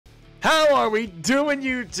How are we doing,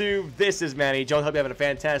 YouTube? This is Manny Jones. Hope you're having a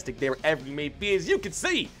fantastic day wherever you may be. As you can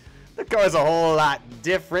see, the car is a whole lot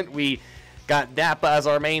different. We got Napa as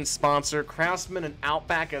our main sponsor, Craftsman and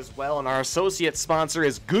Outback as well, and our associate sponsor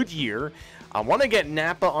is Goodyear. I want to get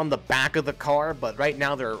Napa on the back of the car, but right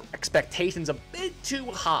now their expectations a bit too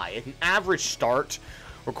high. An average start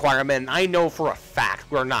requirement, and I know for a fact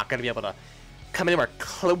we're not going to be able to come anywhere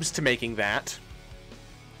close to making that.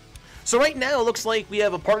 So right now, it looks like we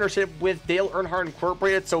have a partnership with Dale Earnhardt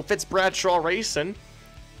Incorporated, so Fitz Bradshaw Racing.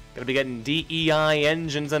 Gonna be getting DEI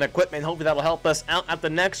engines and equipment. Hopefully that'll help us out at the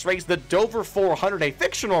next race, the Dover 400, a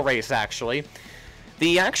fictional race, actually.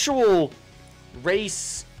 The actual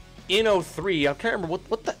race in 03, I can't remember,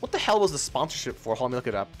 what the hell was the sponsorship for? Hold on, let me look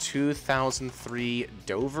it up. 2003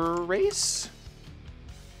 Dover race?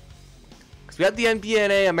 Because we had the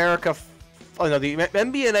NBNA America... Oh, no, the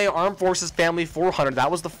MBNA Armed Forces Family 400.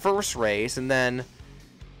 That was the first race. And then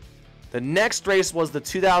the next race was the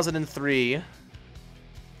 2003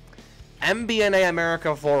 MBNA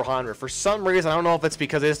America 400. For some reason, I don't know if it's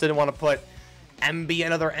because they just didn't want to put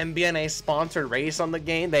another MBNA-sponsored race on the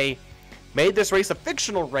game. They made this race a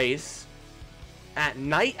fictional race at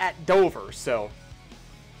night at Dover. So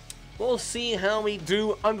we'll see how we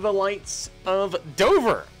do under the lights of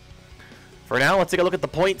Dover. For now, let's take a look at the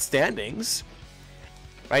point standings.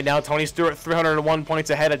 Right now, Tony Stewart 301 points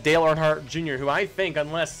ahead of Dale Earnhardt Jr., who I think,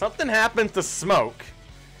 unless something happens to Smoke,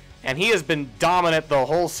 and he has been dominant the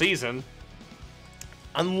whole season,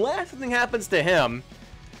 unless something happens to him,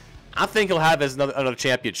 I think he'll have his another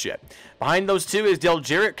championship. Behind those two is Dale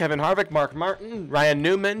Jarrett, Kevin Harvick, Mark Martin, Ryan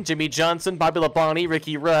Newman, Jimmy Johnson, Bobby Labonte,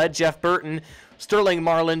 Ricky Rudd, Jeff Burton, Sterling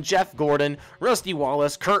Marlin, Jeff Gordon, Rusty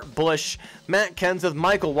Wallace, Kurt Busch, Matt Kenseth,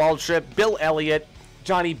 Michael Waltrip, Bill Elliott,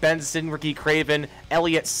 Johnny Benson, Ricky Craven,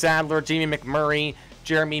 Elliott Sadler, Jamie McMurray,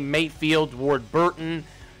 Jeremy Mayfield, Ward Burton,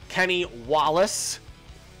 Kenny Wallace.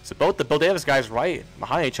 So both the Bill Davis guys right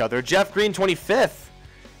behind each other. Jeff Green, 25th,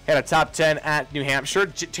 had a top 10 at New Hampshire.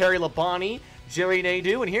 Terry Labonte, Jerry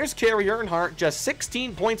Nadeau, and here's Kerry Earnhardt, just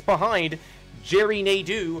 16 points behind Jerry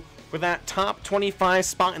Nadeau for that top 25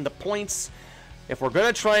 spot in the points. If we're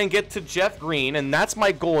going to try and get to Jeff Green, and that's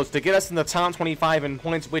my goal, is to get us in the top 25 in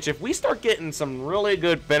points, which if we start getting some really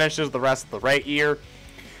good finishes the rest of the right year,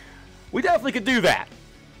 we definitely could do that.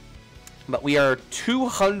 But we are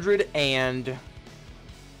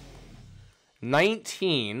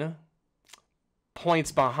 219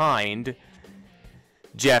 points behind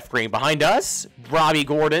Jeff Green. Behind us, Robbie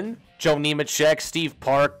Gordon, Joe Nemechek, Steve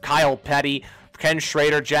Park, Kyle Petty, Ken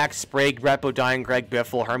Schrader, Jack Sprague, Brett Bodine, Greg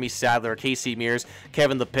Biffle, Hermie Sadler, Casey Mears,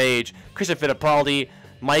 Kevin LePage, Christian Fittipaldi,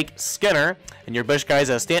 Mike Skinner, and your Busch guys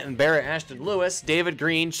Stanton Barrett, Ashton Lewis, David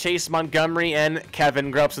Green, Chase Montgomery, and Kevin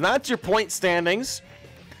Grubb. So that's your point standings.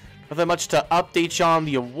 Nothing much to update you on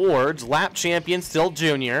the awards. Lap champion still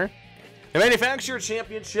Junior. The manufacturer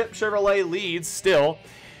championship, Chevrolet leads still.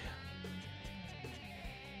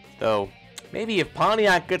 Though, maybe if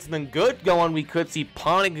Pontiac gets something good going, we could see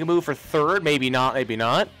Pontiac move for third. Maybe not, maybe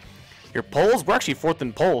not. Your polls, we're actually fourth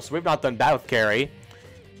in polls, so we've not done bad with Kerry.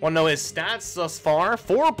 Want to know his stats thus far?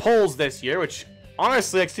 4 polls this year, which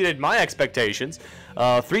honestly exceeded my expectations.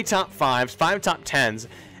 3 top 5s, 5 top 10s,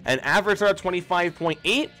 an average start of 25.8,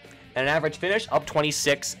 and an average finish of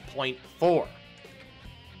 26.4.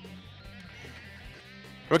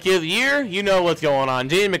 Rookie of the Year, you know what's going on.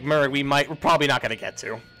 Jamie McMurray, we're probably not going to get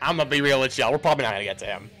to. I'm going to be real with y'all. We're probably not going to get to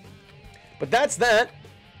him. But that's that.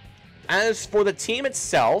 As for the team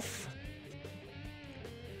itself,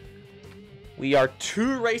 we are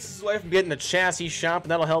 2 races away from getting the chassis shop,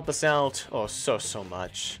 and that'll help us out, oh, so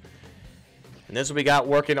much. And this is what we got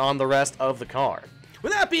working on the rest of the car.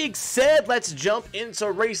 With that being said, let's jump into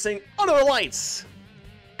racing under the lights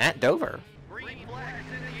at Dover.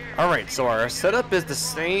 Alright, so our setup is the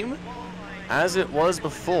same as it was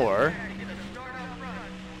before.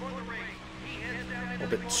 A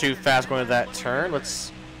little bit too fast going to that turn.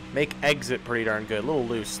 Let's make exit pretty darn good. A little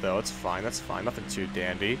loose, though. It's fine. That's fine. Nothing too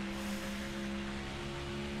dandy.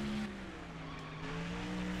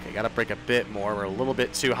 Okay, gotta brake a bit more. We're a little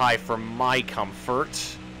bit too high for my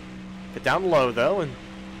comfort. Get down low, though, and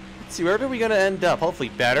let's see, where are we gonna end up? Hopefully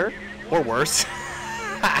better or worse.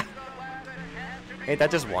 Ain't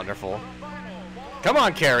that just wonderful? Come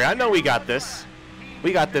on, Kerry. I know we got this.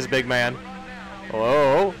 We got this, big man.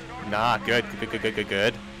 Oh, nah, good.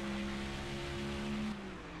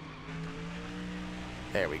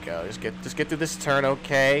 There we go. Just get through this turn,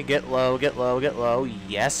 okay? Get low.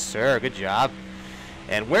 Yes, sir. Good job.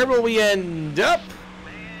 And where will we end up?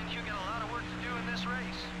 Man, you got a lot of work to do in this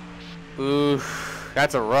race. Ooh,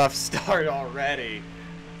 that's a rough start already.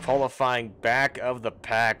 qualifying back of the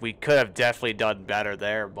pack. We could have definitely done better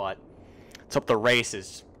there, but let's hope the race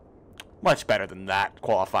is much better than that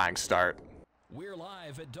qualifying start. We're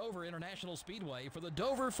live at Dover International Speedway for the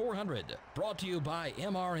Dover 400, brought to you by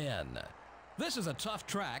MRN. This is a tough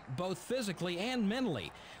track, both physically and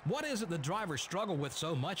mentally. What is it the drivers struggle with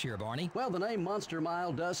so much here, Barney? Well, the name Monster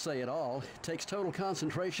Mile does say it all. It takes total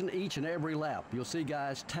concentration each and every lap. You'll see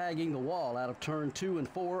guys tagging the wall out of turn 2 and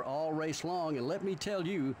 4 all race long, and let me tell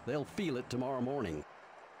you, they'll feel it tomorrow morning.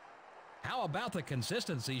 How about the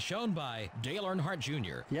consistency shown by Dale Earnhardt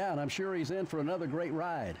Jr.? Yeah, and I'm sure he's in for another great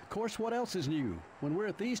ride. Of course, what else is new? When we're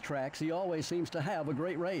at these tracks, he always seems to have a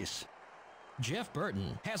great race. Jeff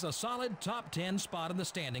Burton has a solid top 10 spot in the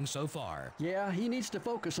standings so far. Yeah, he needs to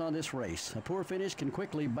focus on this race. A poor finish can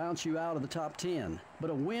quickly bounce you out of the top 10,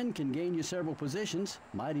 but a win can gain you several positions,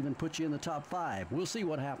 might even put you in the top 5. We'll see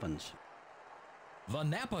what happens. The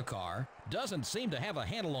Napa car doesn't seem to have a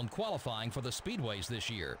handle on qualifying for the speedways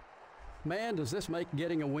this year. Man, does this make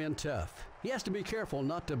getting a win tough. He has to be careful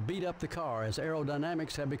not to beat up the car, as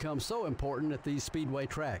aerodynamics have become so important at these speedway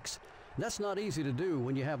tracks. That's not easy to do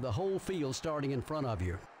when you have the whole field starting in front of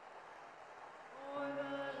you.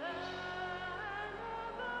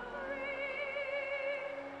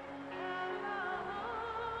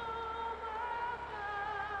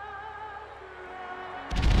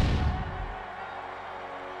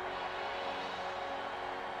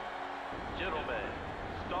 Gentlemen,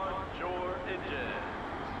 start your engine.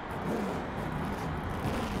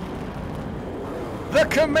 The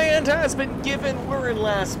command has been given. We're in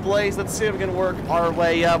last place. Let's see if we can work our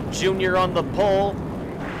way up. Junior on the pole.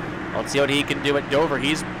 Let's see what he can do at Dover.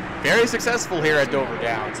 He's very successful here at Dover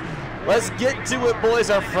Downs. Let's get to it, boys.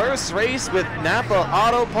 Our first race with Napa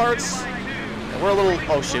Auto Parts. And we're a little,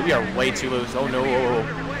 oh shit, we are way too loose. Oh no.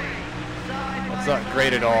 That's not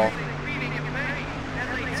great at all.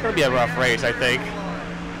 It's gonna be a rough race, I think.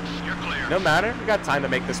 No matter, we got time to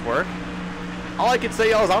make this work. All I can say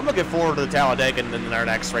is I'm looking forward to the Talladega and then our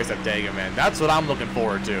next race at Dega, man. That's what I'm looking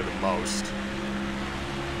forward to the most.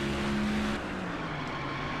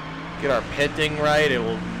 Get our pitting right. It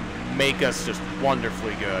will make us just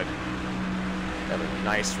wonderfully good. Have a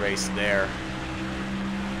nice race there.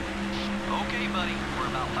 Okay, buddy. We're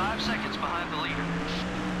about 5 seconds behind the leader.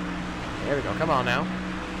 There we go. Come on now.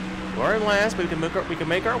 We're in last, but we can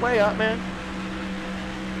make our way up, man.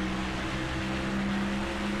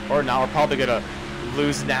 Or now we're probably gonna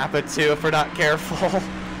lose Napa too if we're not careful.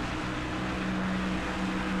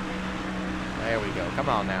 There we go. Come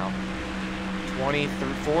on now.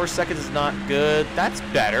 24 seconds is not good. That's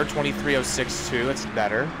better. 23:06.2. That's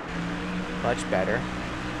better. Much better.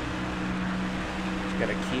 Just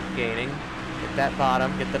gotta keep gaining. Get that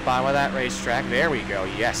bottom. Get the bottom of that racetrack. There we go.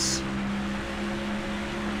 Yes.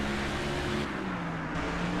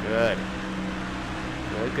 Good.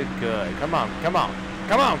 Good, good, good. Come on. Come on.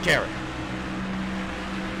 Come on, Kerry.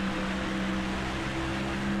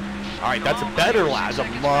 All right, that's a better lap. That's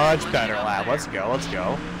a much better lap. Let's go. Let's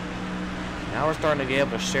go. Now we're starting to be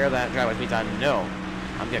able to share that drive with me time. No,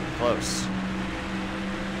 I'm getting close.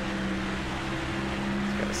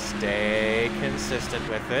 Just gotta stay consistent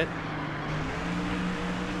with it.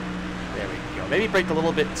 There we go. Maybe braked a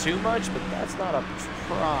little bit too much, but that's not a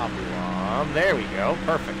problem. There we go.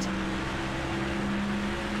 Perfect.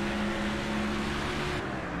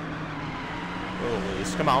 A little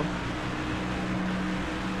loose. Come on.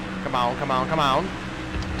 Come on, come on, come on.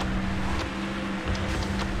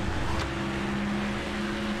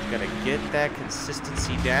 Gotta get that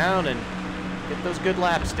consistency down and get those good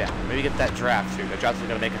laps down. Maybe get that draft too. The draft is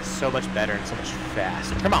gonna make us so much better and so much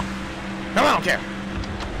faster. Come on. Come on, Kerry.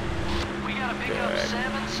 We gotta pick up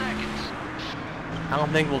 7 seconds. I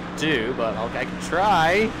don't think we'll do, but I can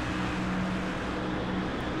try.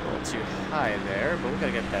 A little too high there, but we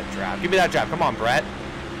gotta get that draft. Give me that draft. Come on, Brett.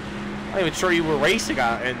 I'm not even sure you were racing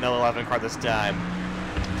in the 11 car this time.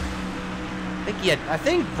 I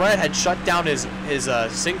think Brett had shut down his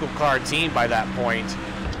single car team by that point.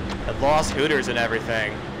 Had lost Hooters and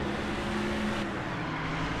everything.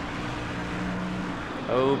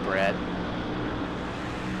 Oh, Brett.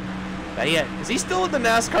 Is he still in the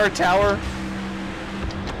NASCAR tower?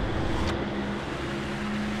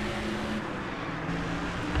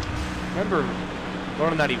 I remember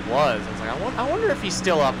learning that he was. I was like, I wonder if he's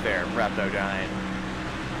still up there, Brett Bodine.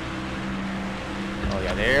 Oh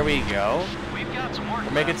yeah, there we go. We've got some work.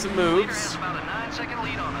 We're making some moves. About a 9-second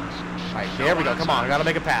lead on us. All right, there we go. Come on, I gotta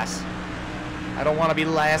make a pass. I don't want to be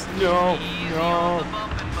last. No, Easy no. on the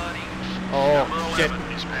bumping, buddy. Oh, shit.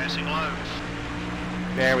 Is passing low.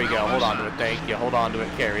 There we go. Hold on to it. Thank you. Hold on to it,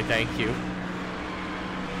 Kerry. Thank you.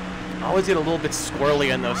 Always get a little bit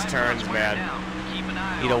squirrely in those turns, man.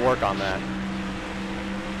 Need to work on that.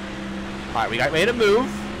 All right, we made a move.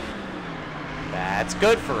 That's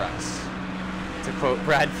good for us. To quote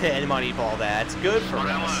Brad Pitt in Moneyball, that's good for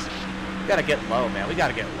us. We gotta get low, man. We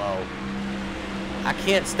gotta get low. I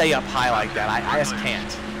can't stay up high like that. I just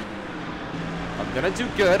can't. I'm gonna do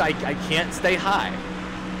good. I can't stay high.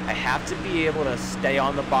 I have to be able to stay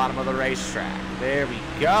on the bottom of the racetrack. There we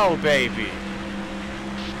go, baby.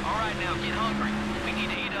 All right, now get hungry. We need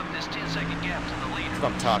to eat up this 10-second gap to the leader. That's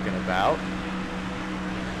what I'm talking about.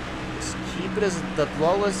 Just keep it as the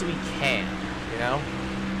low as we can, you know?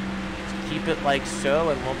 Just keep it like so,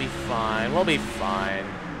 and we'll be fine. We'll be fine.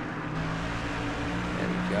 There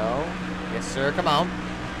we go. Yes, sir. Come on.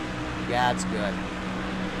 Yeah, it's good.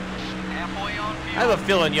 Halfway on fuel. I have a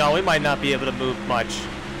feeling, y'all, we might not be able to move much.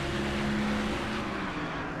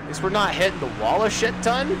 At least we're not hitting the wall a shit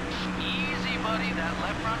ton. Easy, buddy. That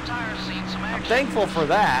left front tire's seen some action. I'm thankful for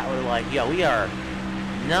that. We're like, yo, we are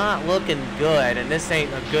not looking good, and this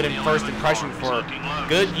ain't a good first impression for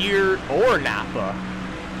Goodyear or Napa.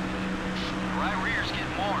 Right rear's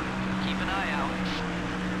getting more. Keep an eye out.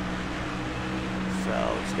 So,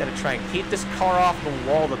 just gotta try and keep this car off the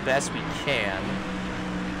wall the best we can.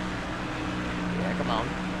 Yeah, come on.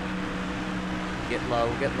 Get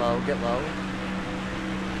low, get low, get low.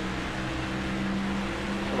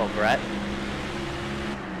 Hello, Brett.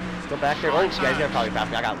 Still back there? Oh, you guys gotta probably pass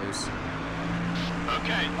me. I got loose.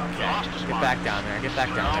 Okay. Get back down there. Get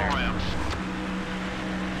back down there.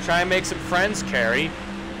 Try and make some friends, Kerry.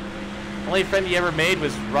 Only friend he ever made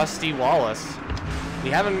was Rusty Wallace.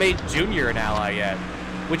 We haven't made Junior an ally yet,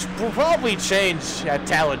 which will probably change at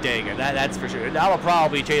Talladega. That's for sure. That will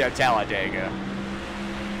probably change at Talladega.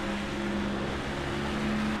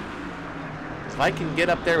 If I can get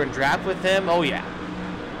up there and draft with him, oh yeah.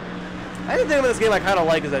 I think the thing about this game I kind of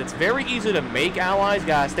like is that it's very easy to make allies. You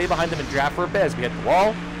gotta stay behind them and draft for a bit as we hit the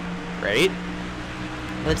wall. Great.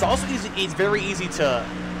 But it's also easy. It's very easy to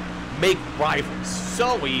make rivals.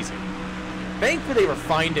 So easy. Thankfully, they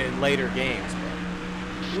refined it in later games.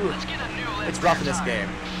 But, Let's get a new it's rough in this game.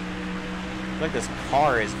 I feel like this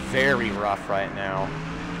car is very rough right now.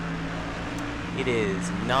 It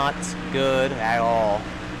is not good at all.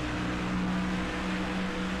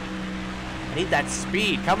 I need that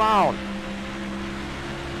speed. Come on.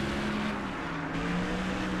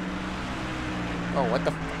 Oh, what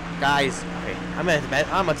the guys? Okay, I'm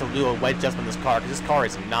gonna do a wedge adjustment on this car because this car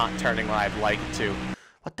is not turning when I'd like it to.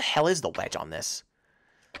 What the hell is the wedge on this?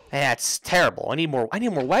 That's terrible. I need more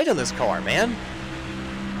wedge on this car, man.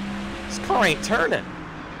 This car ain't turning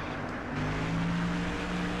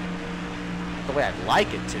the way I'd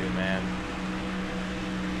like it to, man.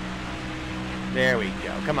 There we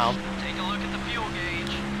go. Come on. Take a look at the fuel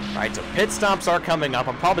gauge. All right, so pit stops are coming up.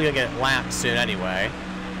 I'm probably gonna get lapped soon anyway.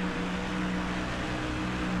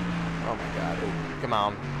 Oh my God! Ooh, come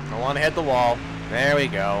on. I want to hit the wall. There we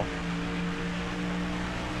go.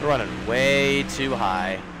 We're running way too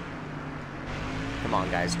high. Come on,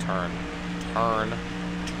 guys. Turn. Turn.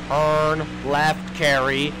 Turn left,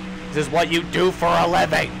 Kerry. This is what you do for a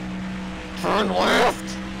living. Turn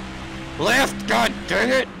left. Left, god dang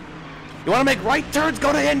it. You want to make right turns?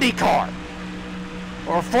 Go to IndyCar.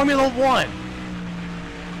 Or Formula One.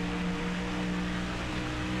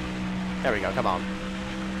 There we go. Come on.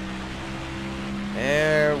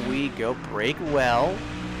 There we go. Brake well.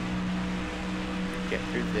 Get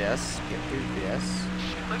through this. Get through this.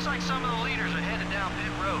 Looks like some of the leaders are headed down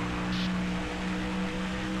pit road.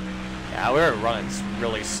 Yeah, we're running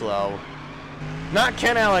really slow. Not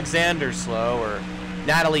Ken Alexander slow or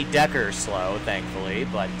Natalie Decker slow, thankfully,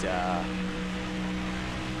 but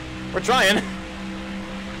we're trying.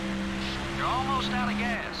 You're almost out of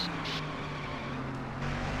gas.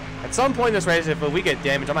 At some point in this race, if we get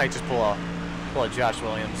damaged, I might just pull a Josh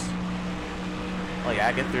Williams. Oh yeah,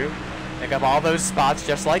 get through. Pick up all those spots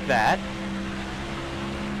just like that.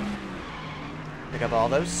 Pick up all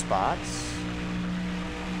those spots.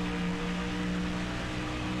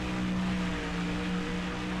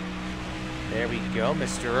 There we go,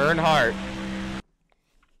 Mr. Earnhardt.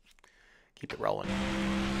 Keep it rolling.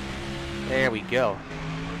 There we go.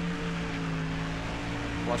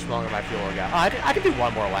 How much longer my fuel got? Oh, I could do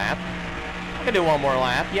one more lap. I could do one more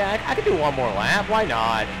lap. Yeah, I could do one more lap. Why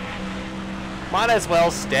not? Might as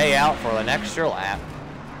well stay out for an extra lap.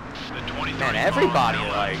 Man, everybody,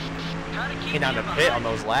 like, came down to pit on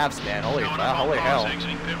those laps, man. Holy hell.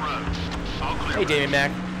 Hey, Jamie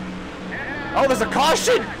Mac. Oh, there's a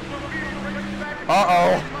caution!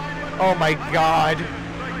 Uh-oh. Oh, my God.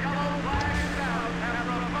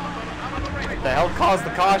 What the hell caused the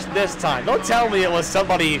caution this time? Don't tell me it was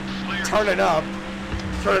somebody turning up,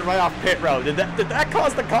 turning right off pit road. Did that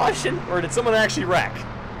cause the caution, or did someone actually wreck?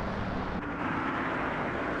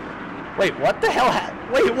 Wait, what the hell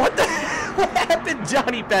happened? Wait, what the what happened,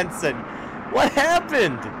 Johnny Benson? What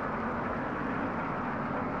happened?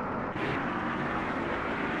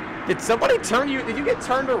 Did somebody turn you? Did you get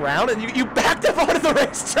turned around and you backed up onto the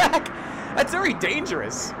racetrack? That's very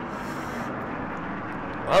dangerous.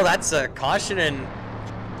 Well, that's a caution, and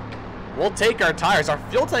we'll take our tires. Our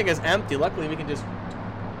fuel tank is empty. Luckily, we can just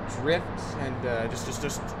drift and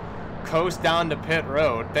just coast down to pit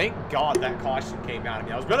road. Thank God that caution came out. I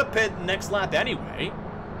mean, I was gonna pit next lap anyway,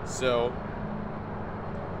 so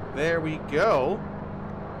there we go.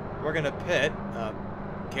 We're gonna pit.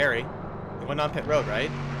 Kerry, we went on pit road,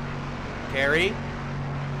 right? Kerry.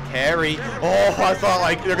 Oh, I thought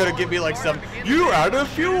like they're gonna give me like some. You're out of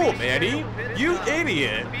fuel, Manny. You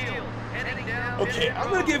idiot. Okay, I'm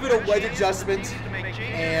gonna give it a wedge adjustment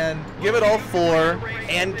and give it all 4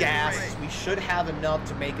 and gas. We should have enough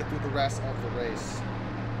to make it through the rest of the race.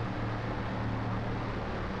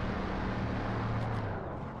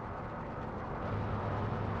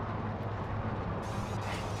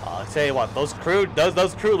 I'll tell you what, those crew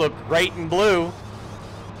look great in blue.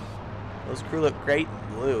 Those crew look great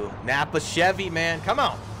in blue. Napa Chevy, man, come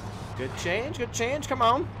on. Good change, come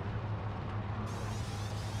on.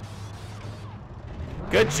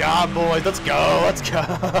 Good job, boys. Let's go.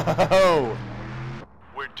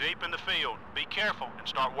 We're deep in the field. Be careful and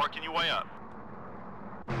start working your way up.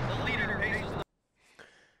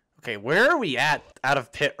 Okay, where are we at out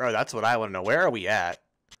of pit road? That's what I want to know. Where are we at?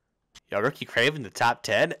 Yo, Ricky Craven, the top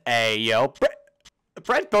 10. Hey, yo,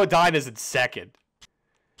 Brent Bodine is in second.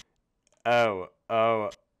 Oh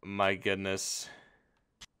my goodness.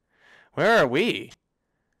 Where are we?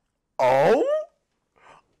 Oh.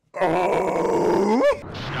 All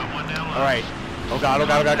right. Oh God.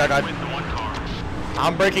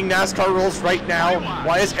 I'm breaking NASCAR rules right now.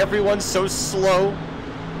 Why is everyone so slow?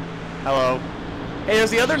 Hello. Hey,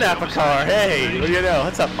 there's the other Napa car. Hey, what do you know?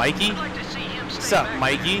 What's up, Mikey? What's up,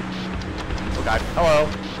 Mikey? Oh God. Hello.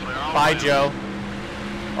 Bye, Joe.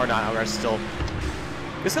 Or not. We're still.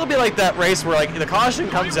 It's gonna be like that race where like the caution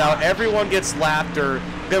comes out, everyone gets lapped, or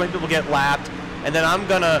people get lapped, and then I'm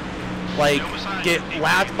gonna like get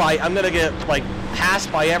lapped by. I'm gonna get like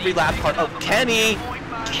passed by every lap car. Oh, Kenny,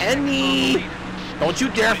 don't you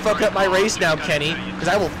dare fuck up my race now, Kenny, because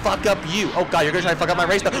I will fuck up you. Oh God, you're gonna try to fuck up my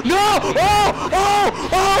race now. No!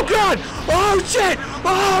 Oh God! Oh shit!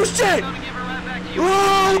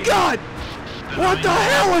 Oh God! What the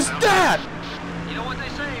hell was that? You know what they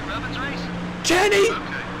say, Robin's race? Kenny,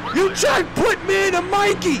 you tried to put me in a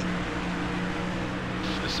Mikey.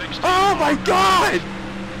 Oh my God!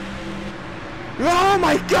 Oh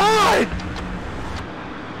my God!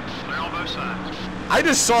 I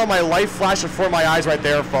just saw my life flash before my eyes right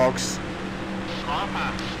there, folks.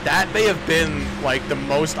 That may have been like the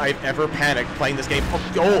most I've ever panicked playing this game.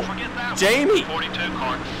 Oh, Jamie!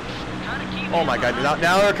 Oh my God!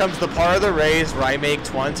 Now there comes the part of the race where I make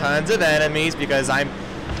tons of enemies because I'm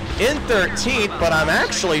in 13th, but I'm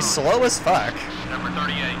actually slow as fuck. Number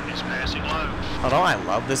 38 is passing low. Although I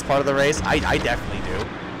love this part of the race, I definitely do.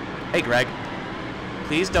 Hey, Greg.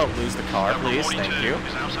 Please don't lose the car, please. Thank you.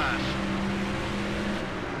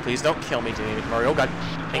 Please don't kill me, Jamie. Oh God.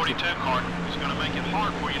 Thank you. 42 car is going to make it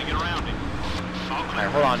hard for you to get around him. Alright,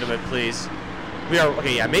 hold on to it, please. We are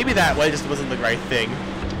okay. Yeah, maybe that way just wasn't the right thing.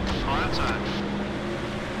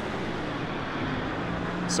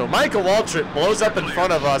 So Michael Waltrip blows up in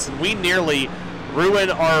front of us, and we nearly ruin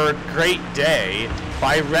our great day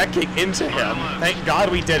by wrecking into him. Thank God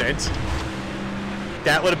we didn't.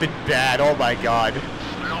 That would have been bad. Oh my God.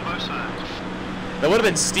 That would have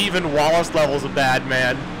been Stephen Wallace levels of bad,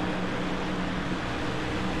 man.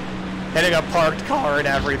 Hitting a parked car and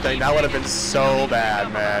everything. That would have been so bad,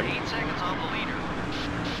 man.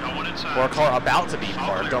 Or a car about to be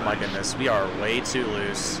parked. Oh my goodness. We are way too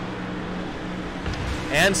loose.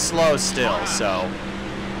 And slow still, so.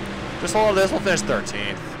 Just hold on to this. We'll finish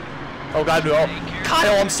 13th. Oh God, no.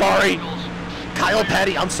 Kyle, I'm sorry. Kyle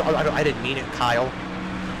Petty, I'm sorry. I didn't mean it, Kyle.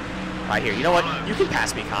 Right here. You know what? You can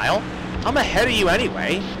pass me, Kyle. I'm ahead of you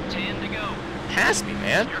anyway. 10 to go. Pass me,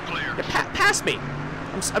 man. Yeah, pass me.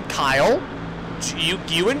 I'm Kyle.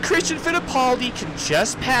 You and Christian Fittipaldi can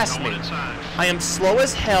just pass me. I am slow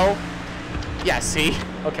as hell. Yeah, see?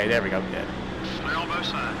 Okay, there we go. Good.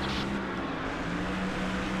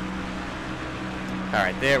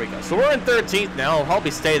 Alright, there we go. So we're in 13th now. I'll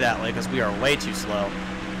probably stay that way because we are way too slow.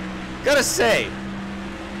 Gotta say,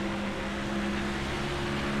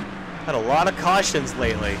 had a lot of cautions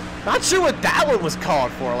lately. Not sure what that one was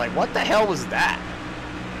called for. Like, what the hell was that?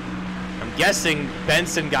 I'm guessing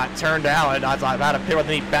Benson got turned out and out of pit, but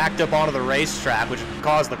then he backed up onto the racetrack, which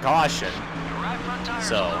caused the caution. The right front tire's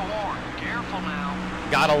So, a little worn. Careful now.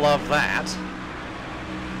 gotta love that.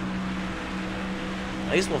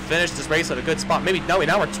 At least we'll finish this race at a good spot. Maybe, no,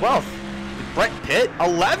 now we're 12th. Did Brett Pitt?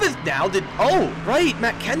 11th now. Oh, right,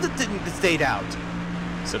 Matt Kenseth didn't stayed out.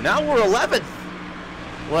 So now we're 11th.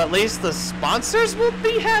 Well, at least the sponsors will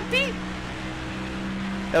be happy.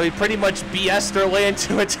 That we pretty much BS'd our way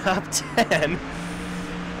into a top 10.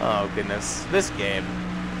 Oh, goodness. This game.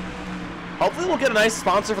 Hopefully we'll get a nice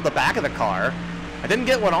sponsor for the back of the car. I didn't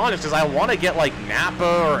get one on it because I want to get like Napa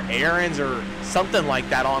or Aaron's or something like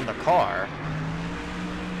that on the car.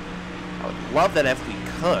 I would love that if we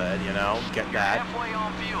could, you know, get that. Halfway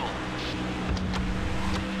on fuel.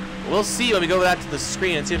 We'll see when we go back to the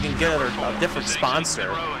screen and see if we can get a different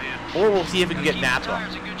sponsor. Or we'll see if we can get Napa.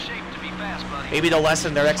 Tires in good shape to be fast, buddy. Maybe to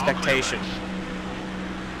lessen their expectation.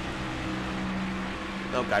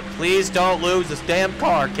 Oh God, please don't lose this damn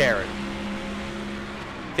car, Karen.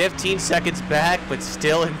 15 seconds back, but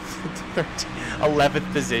still in 11th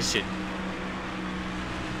position.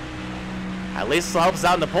 At least it helps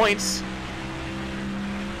out in the points.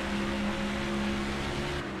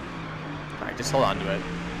 Alright, just hold on to it.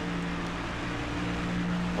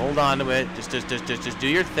 Hold on to it. Just do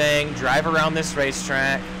your thing. Drive around this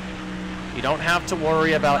racetrack. You don't have to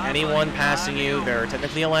worry about anyone passing you. They're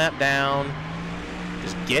technically a lap down.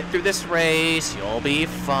 Just get through this race. You'll be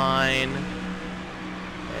fine.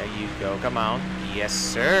 There you go. Come on. Yes,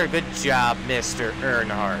 sir. Good job, Mr.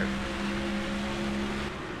 Earnhardt.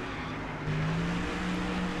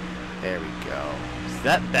 There we go. Is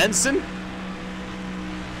that Benson?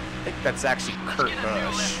 I think that's actually Kurt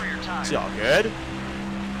Busch. It's all good.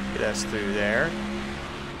 Get us through there.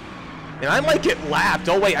 And I might get lapped.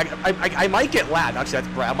 Oh, wait. I might get lapped. Actually,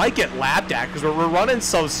 that's Brad. I might get lapped at because we're running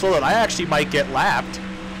so slow that I actually might get lapped.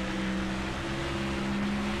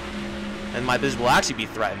 And my business will actually be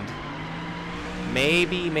threatened.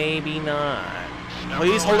 Maybe, maybe not.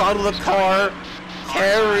 Please hold on to the car.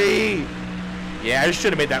 Kerry. Yeah, I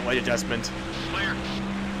should have made that weight adjustment. Clear.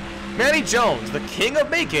 Manny Jones, the king of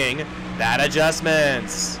making bad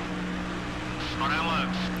adjustments. Start out low.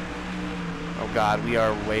 Oh God, we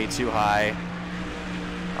are way too high.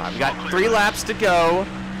 We got 3 laps to go.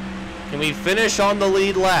 Can we finish on the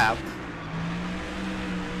lead lap?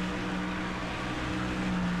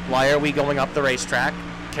 Why are we going up the racetrack?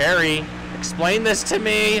 Kerry, explain this to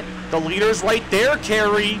me. The leader's right there,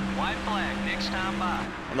 Kerry. White flag next time by.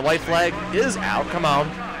 And the white flag is out. Come on.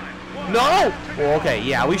 No! Well, okay,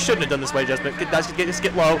 yeah, we shouldn't have done this weight adjustment. Just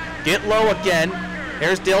get low. Get low again.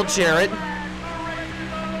 There's Dale Jarrett.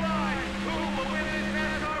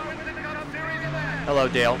 Hello,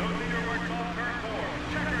 Dale.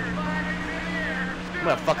 I'm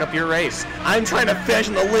gonna fuck up your race. I'm trying to finish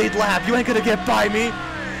in the lead lap. You ain't gonna get by me.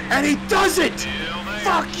 And he does it!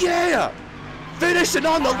 Fuck yeah! Finishing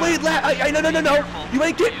on the lead lap. No. You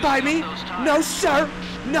ain't getting by me. No, sir.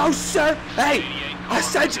 No, sir. Hey, I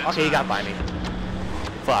said you. Okay, you got by me.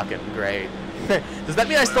 Fucking great. Does that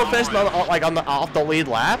mean I still finished off the lead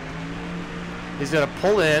lap? He's gonna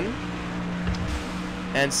pull in.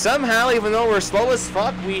 And somehow, even though we're slow as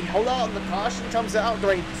fuck, we hold out and the caution comes out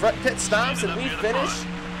during pit stops and we finish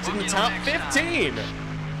in the top 15.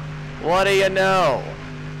 What do you know?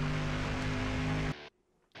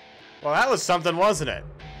 Well, that was something, wasn't it?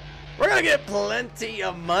 We're gonna get plenty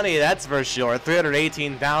of money, that's for sure.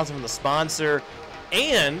 $318,000 from the sponsor,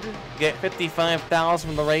 and get $55,000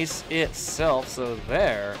 from the race itself. So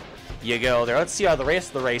there you go. There. Let's see how the rest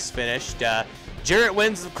of the race finished. Jarrett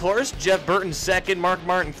wins, of course. Jeff Burton second. Mark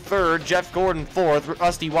Martin third. Jeff Gordon fourth.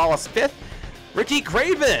 Rusty Wallace fifth. Ricky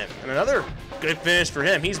Craven, and another good finish for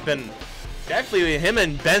him. He's been definitely, him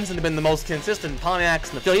and Benson have been the most consistent Pontiacs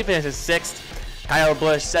in the field. He finishes sixth. Kyle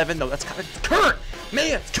Busch, 7th. No, that's Kurt!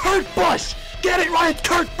 Man, it's Kurt Busch! Get it right, it's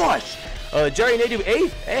Kurt Busch! Jerry Nadeau, 8th.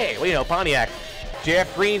 Hey, well, you know, Pontiac.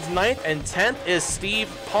 Jeff Green's 9th, and 10th is Steve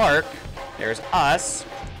Park. There's us.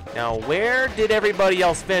 Now, where did everybody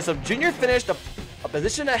else finish? So, Junior finished a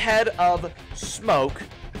position ahead of Smoke.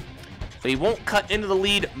 So, he won't cut into the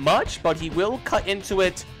lead much, but he will cut into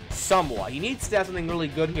it somewhat. He needs to have something really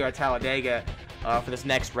good here at Talladega for this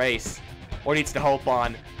next race. Or needs to hope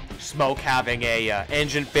on Smoke having a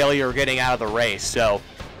engine failure or getting out of the race. So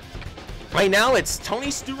right now it's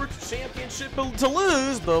Tony Stewart's championship to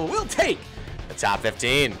lose, but we'll take the top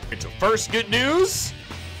 15. It's our first good news.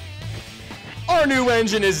 Our new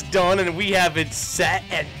engine is done and we have it set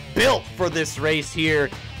and built for this race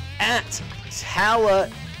here at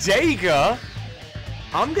Talladega.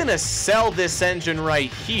 I'm gonna sell this engine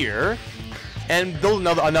right here and build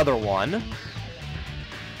another one.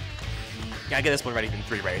 Yeah, I get this one ready in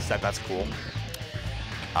 3 races. That's cool.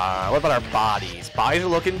 What about our bodies? Bodies are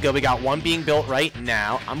looking good. We got one being built right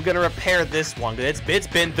now. I'm gonna repair this one because it's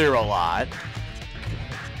been through a lot.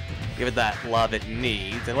 Give it that love it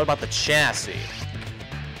needs. And what about the chassis?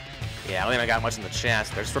 Yeah, I don't think I got much in the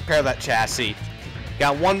chassis. Let's repair that chassis.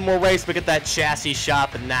 Got one more race, we get that chassis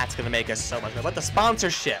shop, and that's gonna make us so much better. What about the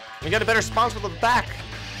sponsorship? We got a better sponsor at the back.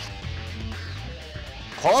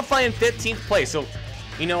 Qualifying 15th place. So,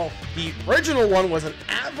 you know, the original one was an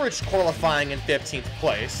average qualifying in 15th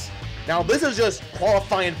place. Now this is just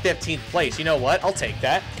qualifying 15th place. You know what? I'll take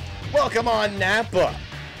that. Welcome on, Napa.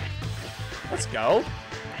 Let's go.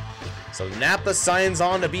 So Napa signs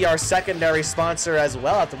on to be our secondary sponsor as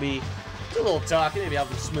well. After we do a little talking, maybe I'll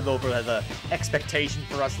smooth over the expectation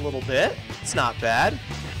for us a little bit. It's not bad.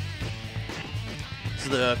 So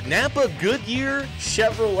the Napa Goodyear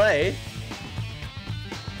Chevrolet.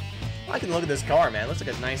 I can look at this car, man. It looks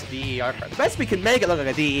like a nice DEI car. The best we can make it look like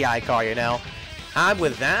a DEI car, you know. Happy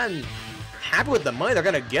with that, and happy with the money they're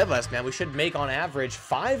gonna give us, man. We should make on average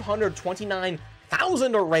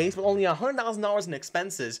 $529,000 a race with only $100,000 in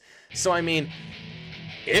expenses. So I mean,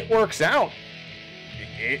 it works out.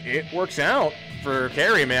 It works out for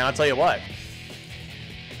Kerry, man. I'll tell you what.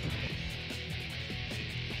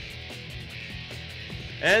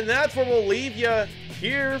 And that's where we'll leave you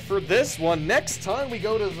here for this one. Next time we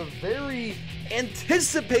go to the very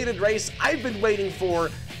anticipated race I've been waiting for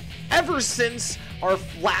ever since our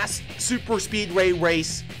last super speedway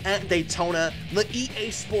race at Daytona, the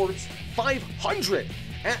EA Sports 500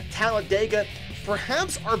 at Talladega.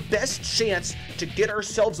 Perhaps our best chance to get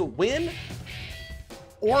ourselves a win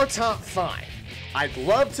or a top 5. I'd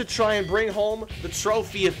love to try and bring home the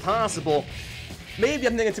trophy if possible. Maybe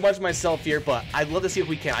I'm thinking too much of myself here, but I'd love to see if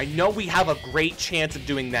we can. I know we have a great chance of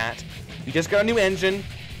doing that. We just got a new engine.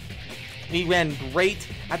 We ran great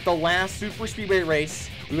at the last Super Speedway race.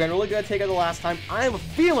 We ran really good at Takeover the last time. I have a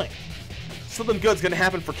feeling something good's going to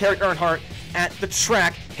happen for Kerry Earnhardt at the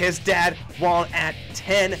track. His dad won at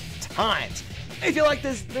 10 times. If you like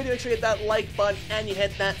this video, make sure you hit that like button and you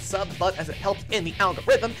hit that sub button as it helps in the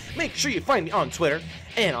algorithm. Make sure you find me on Twitter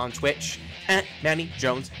and on Twitch at Manny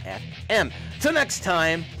Jones FM. Till next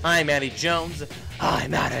time, I'm Manny Jones.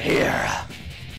 I'm out of here.